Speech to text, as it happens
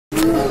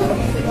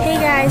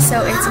guys,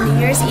 so it's New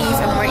Year's Eve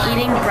and we're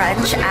eating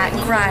brunch at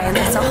Grind.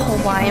 It's a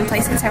Hawaiian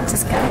place in San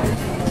Francisco.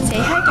 Say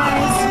hi,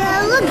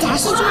 guys. Look,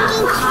 Dash is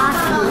drinking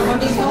coffee.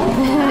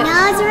 No,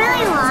 it's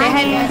really warm. Say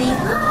hi, Daddy.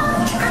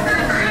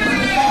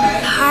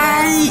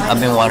 Hi!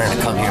 I've been wanting to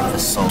come here for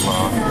so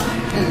long.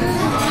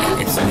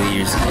 It's New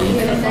Year's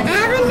Eve. I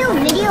have a new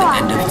video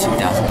on. End of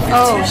 2015.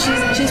 Oh,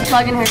 she's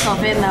plugging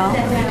herself in though.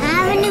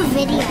 I have a new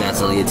video.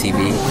 That's Aaliyah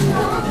TV.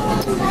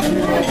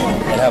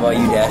 And how about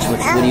you, Dash? What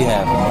do you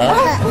have?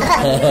 Huh?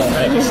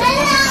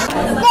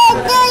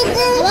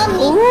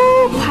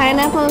 Ooh,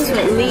 pineapples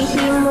with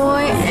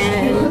lihimoy,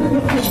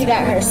 and she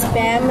got her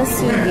spam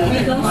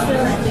musubi.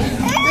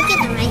 Look at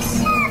the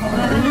rice.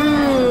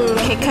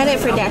 Okay, cut it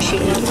for Dashi.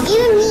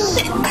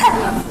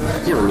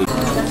 Even me.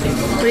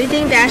 What do you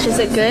think, Dash? Is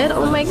it good?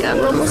 Oh my god,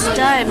 we're almost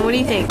done. What do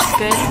you think?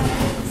 Good?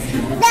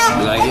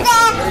 You like it?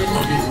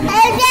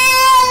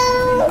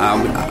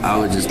 I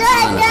would just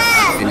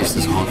finish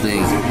this whole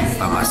thing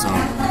by myself.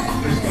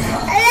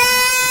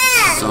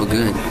 So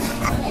good.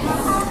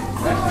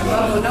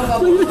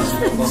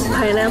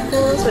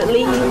 Pineapples with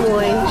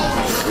lihimoy.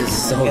 It's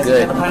so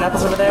good.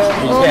 Pineapples over there?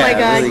 Oh my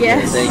god, really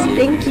yes. good.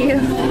 Thank you.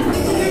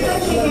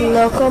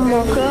 Loco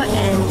moco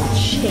and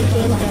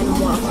chicken and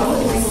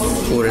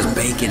waffles. Oh, there's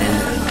bacon in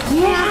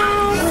there.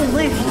 Yeah!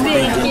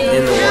 Bacon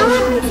in the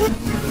waffle.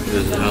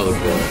 There's another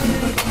bowl.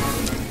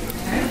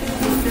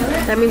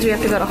 That means we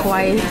have to go to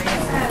Hawaii.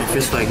 If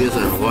it's like this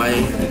in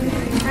Hawaii,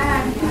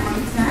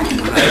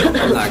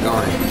 I'm not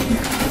going.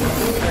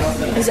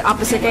 Is it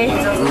opposite day?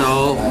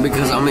 No,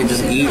 because I'm gonna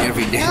just eat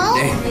every day.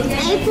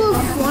 April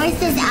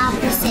 4th is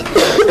opposite.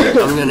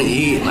 I'm gonna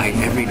eat like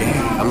every day.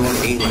 I'm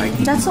gonna eat like.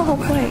 That's the whole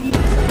point.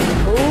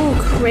 Ooh,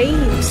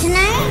 crepes. Can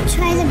I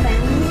try the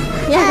brownie?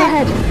 Yeah, go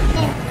ahead.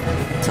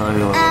 Tell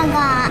everyone. I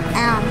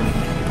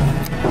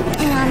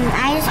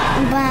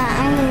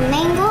got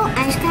mango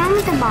ice cream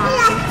with the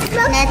bottom,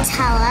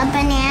 Nutella,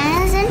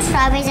 bananas, and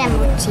strawberries and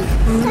mochi.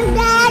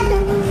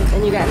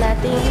 And you got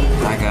nothing?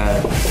 I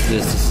got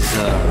this. This is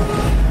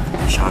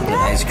chocolate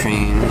ice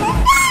cream.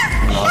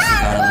 And also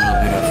got a little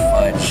bit of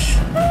fudge.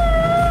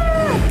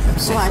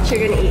 Watch,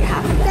 you're gonna eat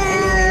half of that.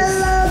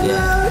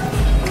 Yeah.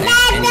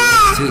 And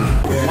this too.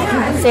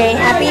 Say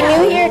Happy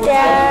New Year,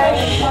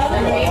 Dash.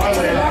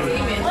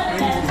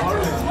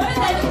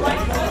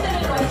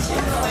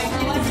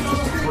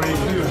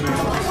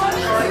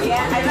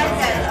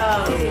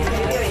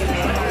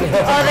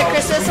 Oh, the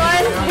Christmas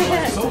one?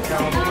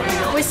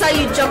 We saw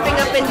you jumping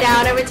up and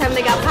down every time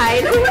they got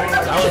pied. That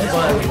was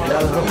fun.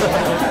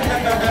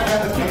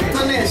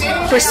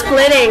 For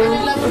splitting.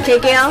 Okay,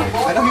 Gail?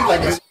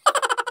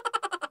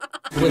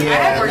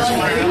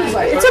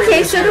 It's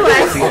okay, so do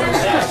I.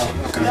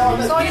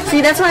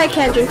 See, that's why I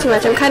can't drink too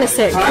much. I'm kind of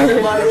sick. So,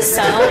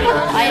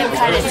 I am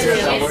kind of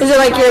too. Is it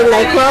like your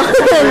NyQuil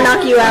and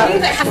knock you out?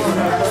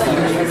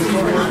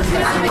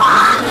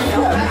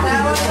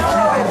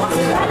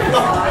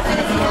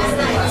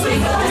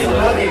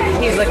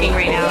 He's looking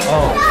right now.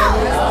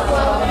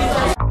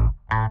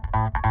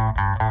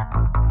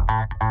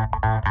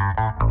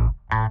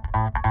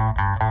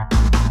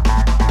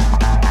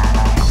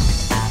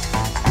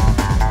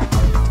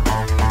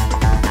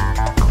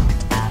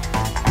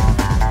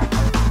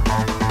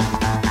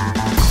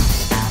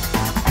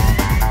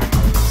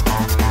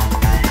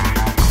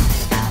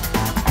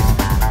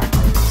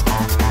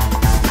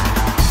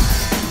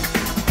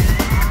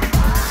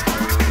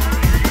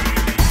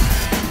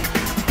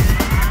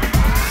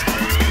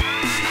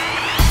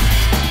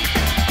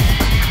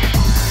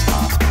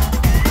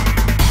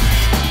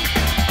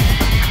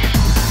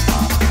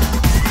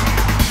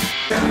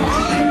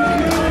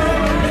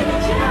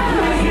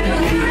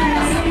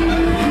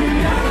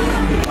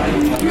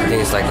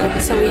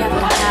 So we have to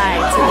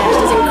hide so Dash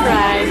doesn't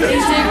cry.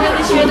 He's doing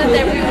really good with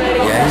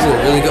everybody. Yeah, he's doing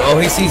really good. Oh,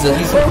 he sees it.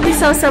 He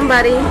saw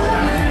somebody.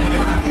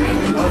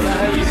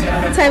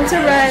 Time to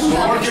run.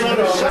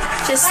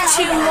 Just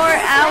 2 more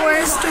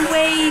hours to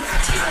wait.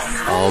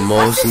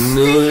 Almost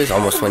noon. It's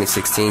almost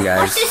 2016,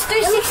 guys.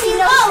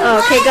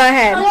 Oh, okay, go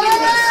ahead.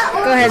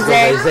 Go ahead,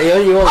 Zay. Zay,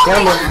 you on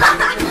camera.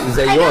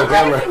 Zay, you on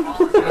camera.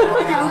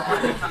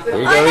 There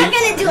you go. I'm not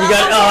gonna do it.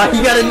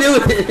 You gotta do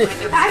it.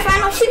 I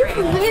found out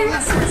shooting.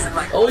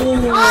 Oh.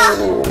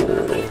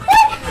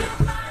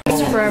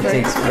 It's forever. It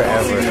takes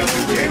forever.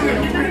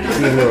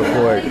 Even to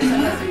record.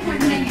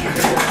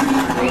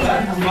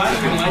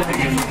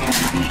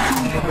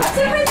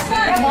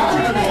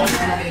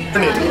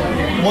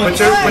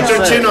 Put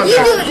your chin on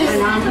top.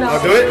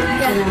 I'll do it?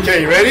 Okay,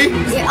 you ready?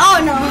 Oh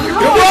no.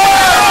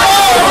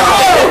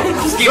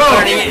 Just keep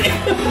turning it.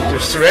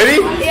 Just ready?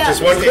 Yeah.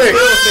 Just one click.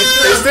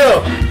 Stay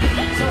still.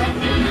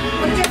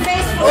 Put your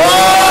face forward. Oh!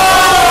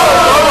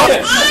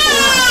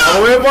 All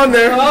the way up on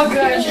there.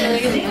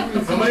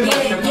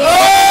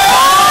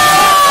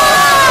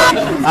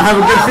 I have a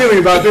good feeling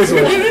about this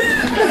one.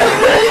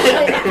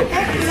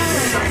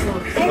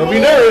 Don't be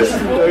nervous.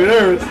 Don't be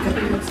nervous.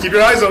 Keep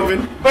your eyes open.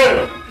 You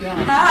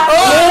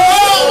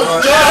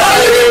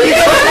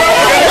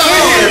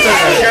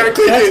gotta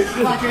click it.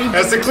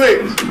 That's the click.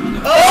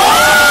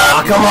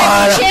 Oh, come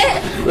on.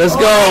 Let's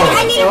go.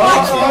 I need to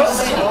watch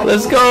this.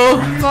 Let's go.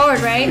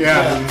 Forward, right?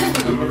 Yeah.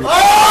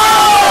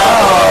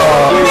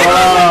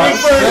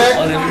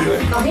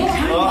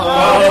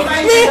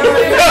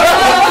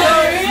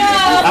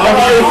 I don't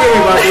know how you're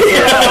feeling about this.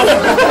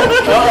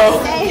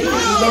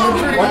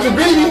 Watch your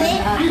baby.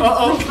 I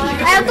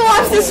have to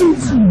watch this one.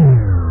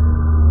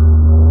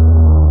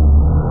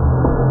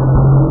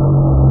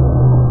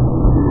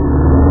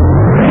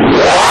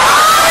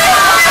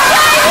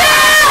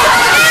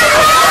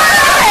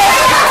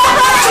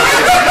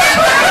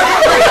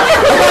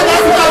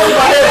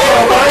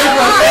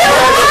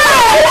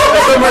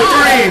 Number 3.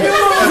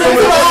 That's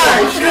number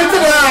 5. Get to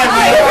the line,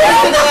 man. Get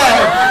to the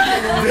line.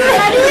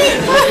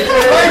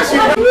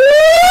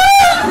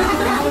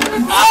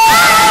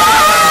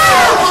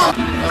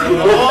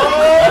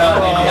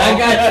 I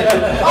got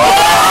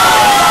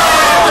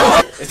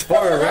you. It's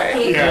forward, right?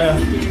 Yeah.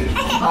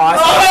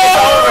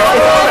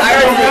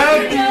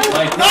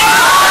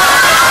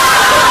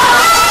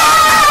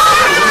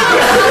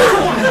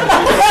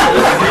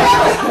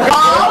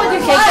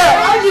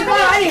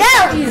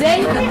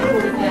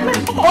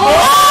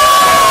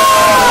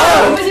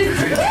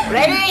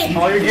 Ready?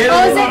 All you're getting.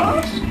 Oh, is it?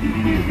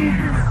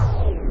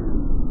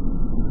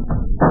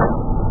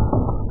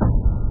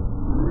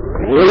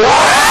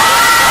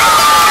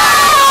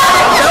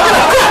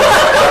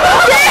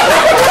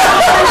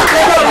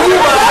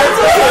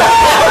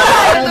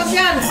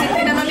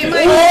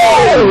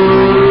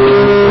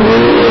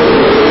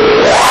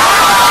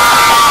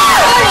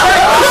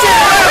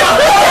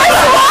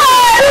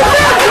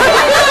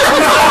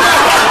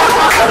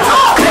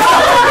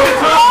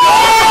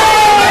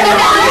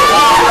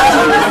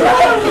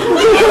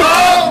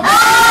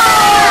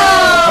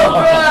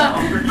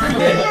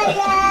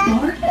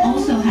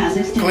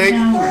 Click.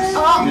 You're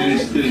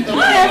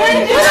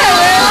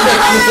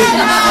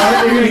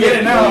gonna get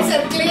it now.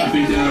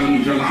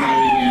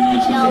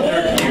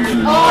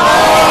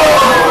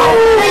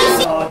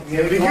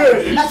 It'll be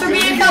good.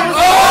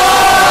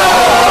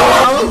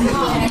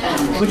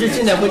 Put your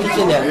chin down, put your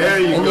chin down. There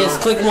you and go.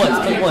 just click once,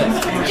 click once.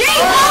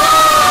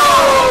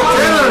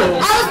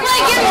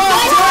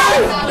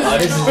 Oh,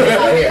 this is good.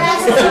 Here. I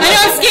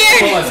know, I'm scared.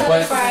 Come on,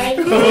 Square.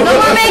 No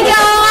more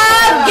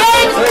makeup!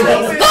 Get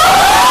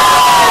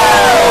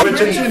Put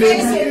your chin in.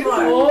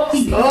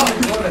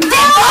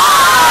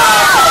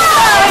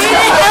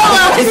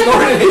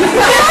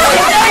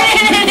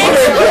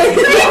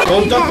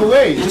 Don't duck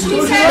away. Just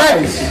close your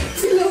eyes.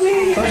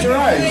 Close your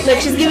eyes. Look,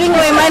 she's giving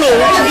away money.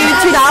 She'll give you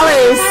 $2.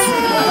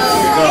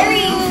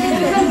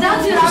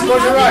 Just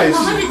close your eyes.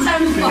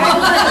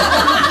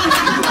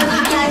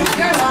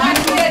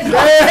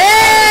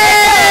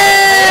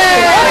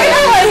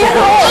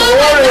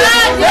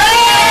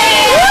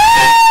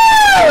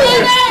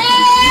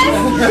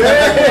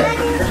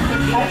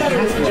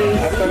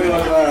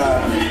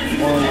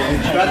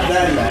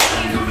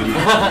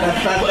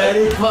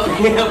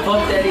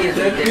 Puff Daddy is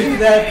right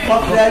there.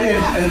 Puff Daddy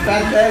and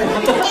Fat Daddy.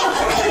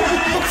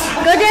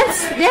 Go dance.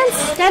 Dance.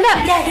 Stand up.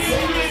 Dance.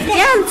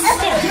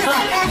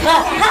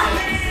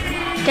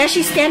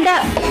 Dashi, stand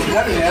up.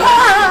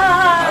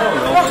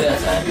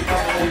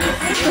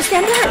 Go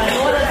stand up.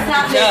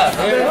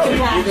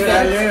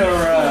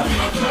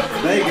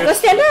 Go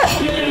stand up.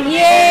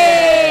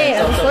 Yay!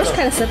 Oh, the floor's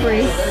kind of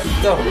slippery.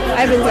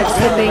 I've been like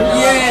slipping.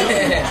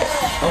 Yeah.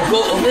 Oh,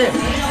 go over there.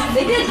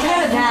 They did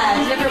kind of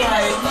bad. Never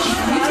mind.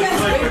 You guys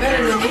are way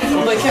better than me.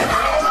 Oh, my God.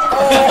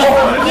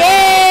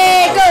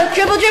 Yay! Go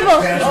dribble,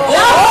 dribble.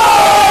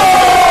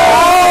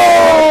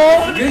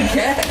 Oh! Good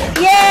cat.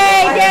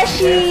 Yay,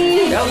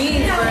 Dashi! That was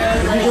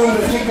No.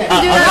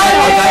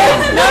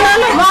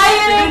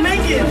 Ryan!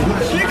 Make it!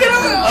 You can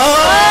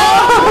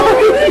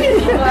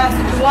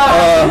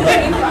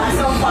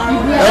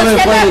That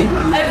was funny.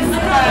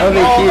 That was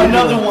cute.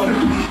 Another one.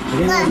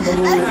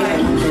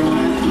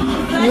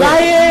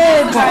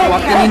 Lion!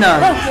 Walk the Nina.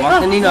 Walk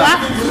the Nina.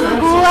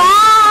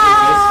 Wow!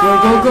 Go.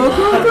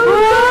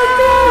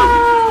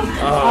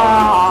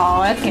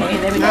 Oh, okay,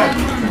 there we go.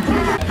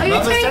 Are you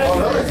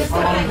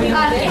trying? We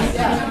got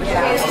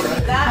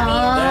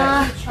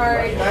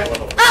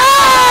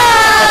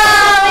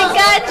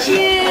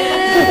you!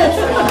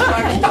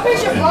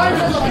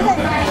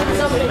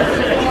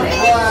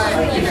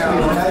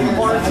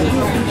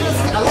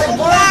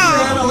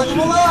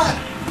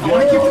 I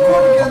want to keep the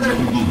core together.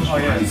 Oh,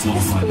 yeah.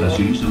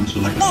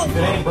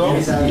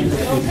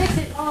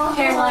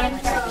 Hairline.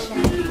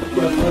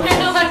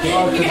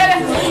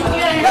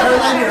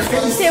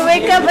 Say,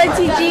 wake up,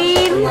 Auntie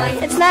Jean.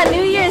 It's not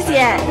New Year's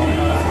yet.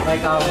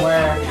 Like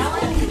where?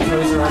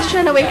 Just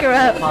trying to wake her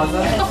up.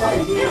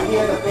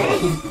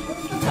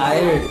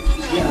 Tired.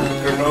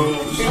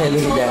 Hey,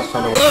 look at that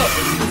funny.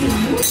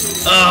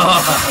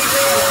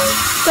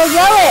 So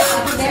yell it.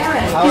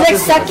 He's like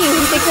sucking.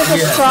 He thinks it's a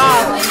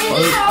straw.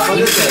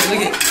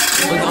 Look at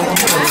Uncle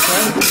Phil's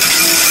son.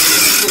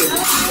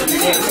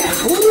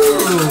 Ooh.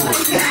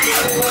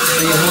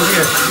 Yeah, hold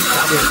here.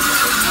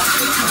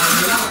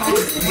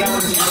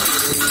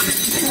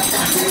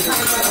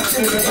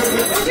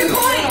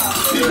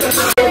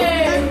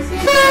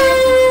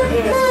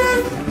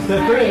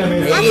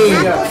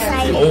 Apple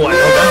cider. Oh, I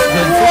know that's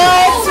good.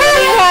 What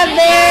do you have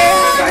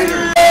there?